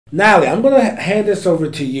Nally, I'm going to hand this over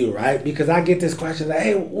to you, right? Because I get this question like,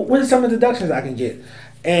 hey, what are some of the deductions I can get?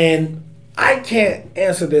 And I can't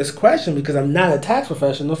answer this question because I'm not a tax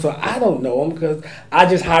professional, so I don't know them because I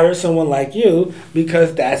just hired someone like you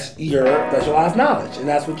because that's your specialized knowledge and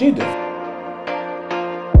that's what you do.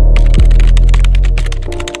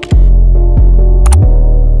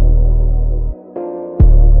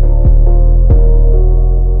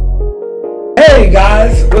 Hey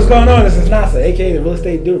guys, what's going on? This is Nasar, aka the Real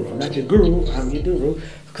Estate Doru. I'm not your guru, I'm your Doru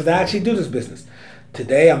because I actually do this business.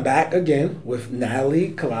 Today I'm back again with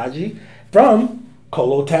Natalie Kalaji from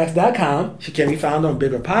colotax.com. She can be found on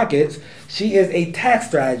Bigger Pockets. She is a tax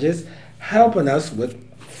strategist helping us with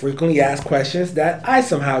frequently asked questions that I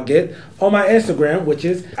somehow get on my Instagram, which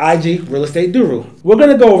is IG Real Estate Doru. We're going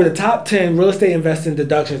to go over the top 10 real estate investing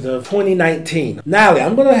deductions of 2019. Natalie,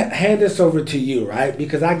 I'm going to hand this over to you, right?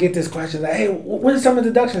 Because I get this question like, hey, what are some of the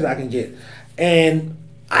deductions I can get? And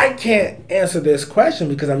I can't answer this question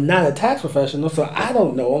because I'm not a tax professional, so I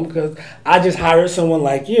don't know them because I just hired someone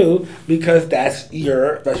like you because that's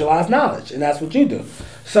your specialized knowledge and that's what you do.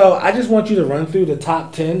 So I just want you to run through the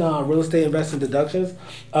top 10 real estate investing deductions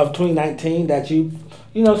of 2019 that you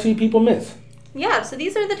see people miss. Yeah, so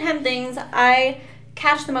these are the 10 things I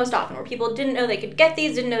catch the most often where people didn't know they could get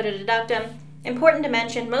these, didn't know to deduct them. Important to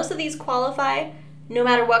mention, most of these qualify no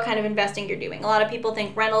matter what kind of investing you're doing. A lot of people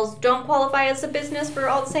think rentals don't qualify as a business for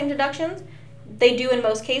all the same deductions. They do in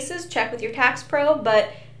most cases. Check with your tax pro, but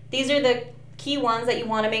these are the key ones that you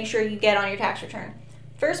want to make sure you get on your tax return.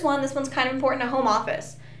 First one, this one's kind of important, a home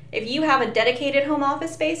office. If you have a dedicated home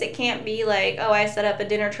office space, it can't be like, oh, I set up a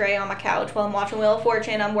dinner tray on my couch while I'm watching Wheel of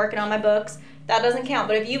Fortune, I'm working on my books. That doesn't count.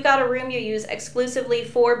 But if you've got a room you use exclusively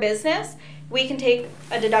for business, we can take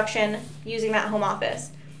a deduction using that home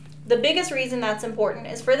office. The biggest reason that's important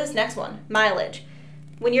is for this next one, mileage.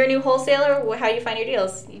 When you're a new wholesaler, how do you find your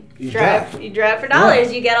deals? You drive for dollars.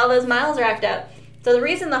 Yeah. You get all those miles racked up. So the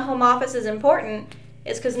reason the home office is important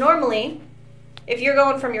is because normally, if you're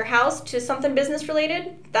going from your house to something business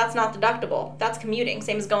related, that's not deductible. That's commuting,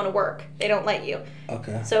 same as going to work. They don't let you.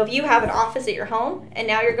 Okay. So if you have an office at your home and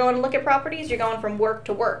now you're going to look at properties, you're going from work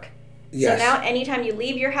to work. Yes. So now anytime you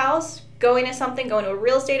leave your house, going to something, going to a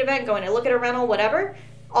real estate event, going to look at a rental, whatever,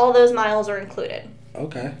 all those miles are included.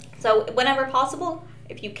 Okay. So whenever possible,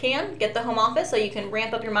 if you can, get the home office so you can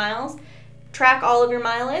ramp up your miles, track all of your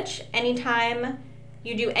mileage anytime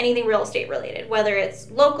you do anything real estate related, whether it's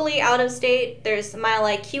locally, out of state. There's Mile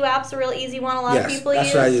IQ app's a real easy one a lot of people use.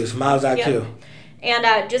 Yes, that's what I use, Miles IQ. Yep.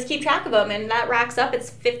 And just keep track of them, and that racks up. It's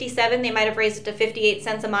 57. They might have raised it to 58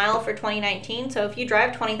 cents a mile for 2019. So if you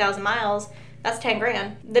drive 20,000 miles, that's 10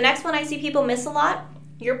 grand. The next one I see people miss a lot,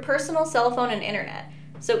 your personal cell phone and internet.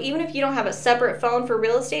 So even if you don't have a separate phone for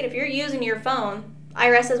real estate, if you're using your phone,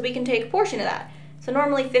 IRS says we can take a portion of that. So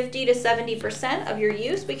normally 50 to 70% of your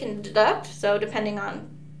use we can deduct. So depending on,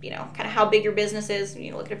 kind of how big your business is,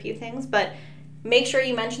 look at a few things. But make sure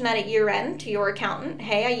you mention that at year end to your accountant.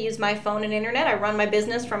 Hey, I use my phone and internet. I run my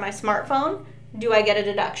business from my smartphone. Do I get a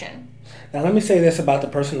deduction? Now let me say this about the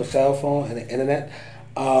personal cell phone and the internet.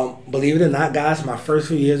 Believe it or not, guys, my first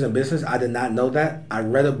few years in business, I did not know that. I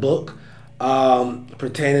read a book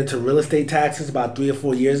pertaining to real estate taxes about 3 or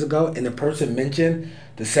 4 years ago, and the person mentioned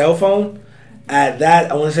the cell phone. At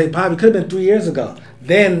that, I want to say probably could have been 3 years ago.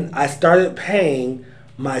 Then I started paying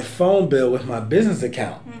my phone bill with my business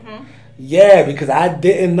account. Mm-hmm. Yeah, because I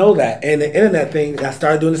didn't know that. And the internet thing, I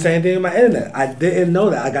started doing the same thing with my internet. I didn't know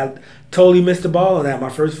that. I totally missed the ball on that my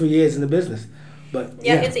first few years in the business. But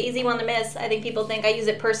yeah, it's an easy one to miss. I think people think I use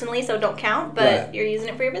it personally, so don't count, but You're using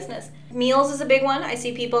it for your business. Meals is a big one I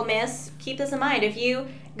see people miss. Keep this in mind. If you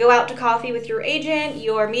go out to coffee with your agent,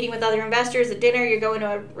 you're meeting with other investors at dinner, you're going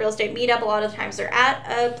to a real estate meetup, a lot of times they're at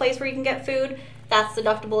a place where you can get food, that's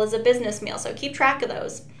deductible as a business meal, so keep track of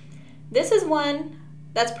those. This is one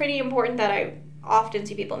that's pretty important that I often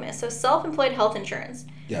see people miss. So self-employed health insurance.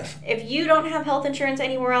 Yes. If you don't have health insurance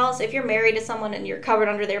anywhere else, if you're married to someone and you're covered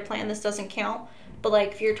under their plan, this doesn't count. But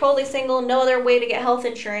if you're totally single, no other way to get health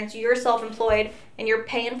insurance, you're self-employed, and you're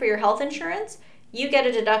paying for your health insurance, you get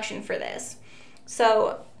a deduction for this.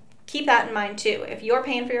 So keep that in mind too. If you're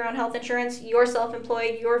paying for your own health insurance, you're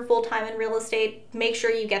self-employed, you're full-time in real estate, make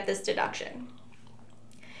sure you get this deduction.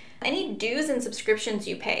 Any dues and subscriptions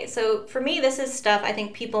you pay. So for me, this is stuff I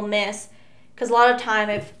think people miss because a lot of time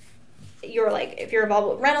if you're involved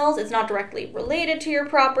with rentals, it's not directly related to your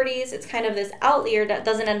properties. It's kind of this outlier that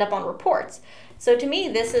doesn't end up on reports. So to me,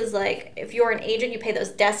 this is if you're an agent, you pay those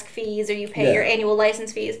desk fees or you pay your annual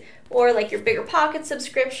license fees, or your Bigger Pocket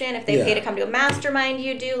subscription. If they pay to come to a mastermind,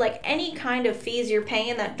 you do any kind of fees you're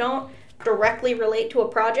paying that don't directly relate to a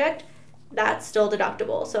project. that's still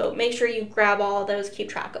deductible. So make sure you grab all of those, keep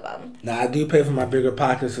track of them. Now, I do pay for my Bigger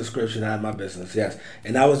Pockets subscription out of my business, yes.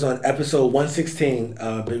 And that was on episode 116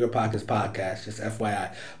 of Bigger Pockets podcast, just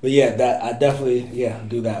FYI. But yeah, that I definitely,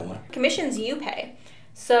 do that one. Commissions you pay.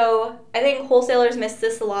 So I think wholesalers miss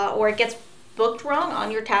this a lot, or it gets booked wrong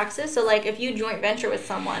on your taxes. So like if you joint venture with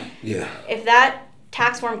someone, if that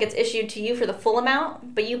tax form gets issued to you for the full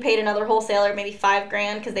amount, but you paid another wholesaler maybe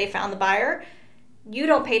 $5,000 because they found the buyer, you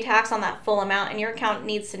don't pay tax on that full amount, and your accountant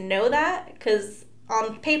needs to know that, because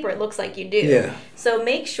on paper it looks like you do. Yeah. So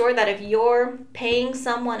make sure that if you're paying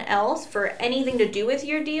someone else for anything to do with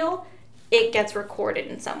your deal, it gets recorded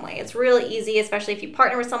in some way. It's really easy, especially if you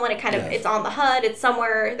partner with someone. It kind of it's on the HUD. It's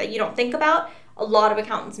somewhere that you don't think about. A lot of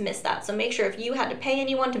accountants miss that. So make sure if you had to pay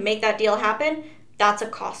anyone to make that deal happen, that's a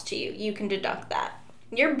cost to you. You can deduct that.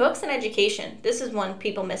 Your books and education. This is one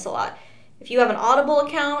people miss a lot. If you have an Audible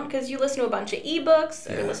account because you listen to a bunch of ebooks,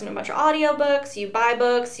 or you listen to a bunch of audiobooks, you buy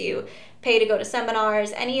books, you pay to go to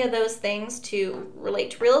seminars, any of those things to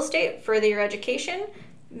relate to real estate, further your education,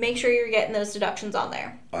 make sure you're getting those deductions on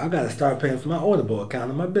there. I got to start paying for my Audible account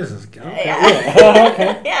and my business account. Okay.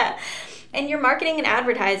 Yeah. Yeah. And your marketing and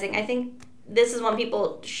advertising, I think this is one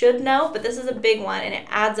people should know, but this is a big one, and it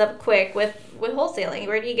adds up quick with wholesaling.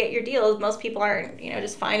 Where do you get your deals? Most people aren't,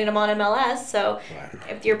 just finding them on MLS. So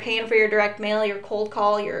if you're paying for your direct mail, your cold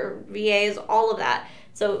call, your VAs, all of that.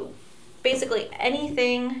 So basically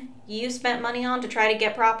anything you spent money on to try to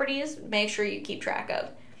get properties, make sure you keep track of.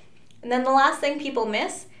 And then the last thing people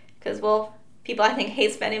miss, because, people I think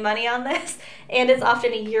hate spending money on this, and it's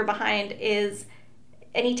often a year behind, is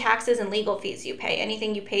any taxes and legal fees you pay,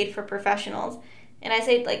 anything you paid for professionals. And I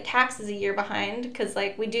say taxes a year behind because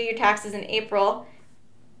we do your taxes in April,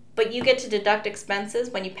 but you get to deduct expenses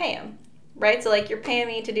when you pay them, right? So you're paying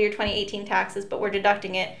me to do your 2018 taxes, but we're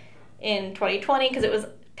deducting it in 2020 because it was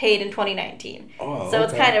paid in 2019. So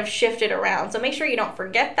it's kind of shifted around. So make sure you don't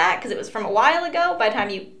forget that, because it was from a while ago. By the time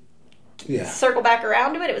you circle back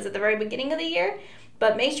around to it, it was at the very beginning of the year.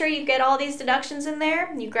 But make sure you get all these deductions in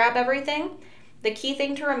there. You grab everything. The key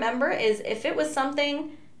thing to remember is if it was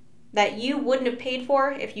something that you wouldn't have paid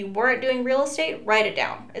for if you weren't doing real estate, write it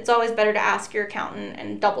down. It's always better to ask your accountant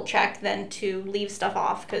and double check than to leave stuff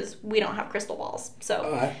off, because we don't have crystal balls.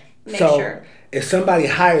 So make sure. If somebody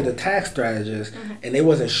hired a tax strategist and they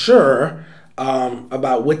wasn't sure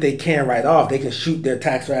about what they can write off, they can shoot their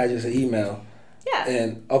tax strategist an email. Yeah.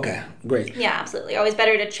 And great. Yeah, absolutely. Always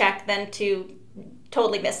better to check than to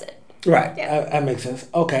totally miss it. Right. Yeah. That makes sense.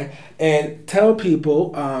 Okay. And tell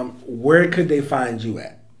people where could they find you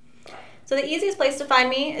at? So the easiest place to find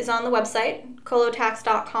me is on the website,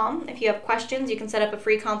 colotax.com. If you have questions, you can set up a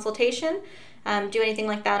free consultation. Do anything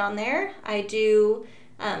like that on there. I do,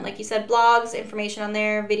 like you said, blogs, information on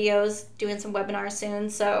there, videos, doing some webinars soon.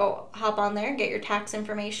 So hop on there, get your tax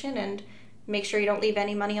information, and make sure you don't leave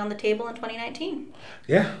any money on the table in 2019.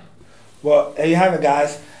 Yeah. Well, there you have it,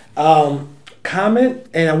 guys. Comment,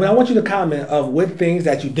 and I want you to comment of what things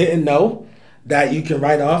that you didn't know that you can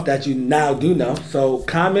write off that you now do know. So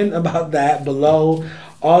comment about that below.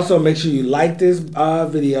 Also, make sure you like this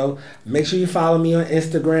video. Make sure you follow me on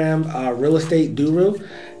Instagram, Real Estate Doru.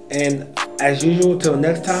 And as usual, till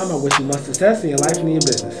next time, I wish you much success in your life and in your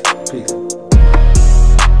business. Peace.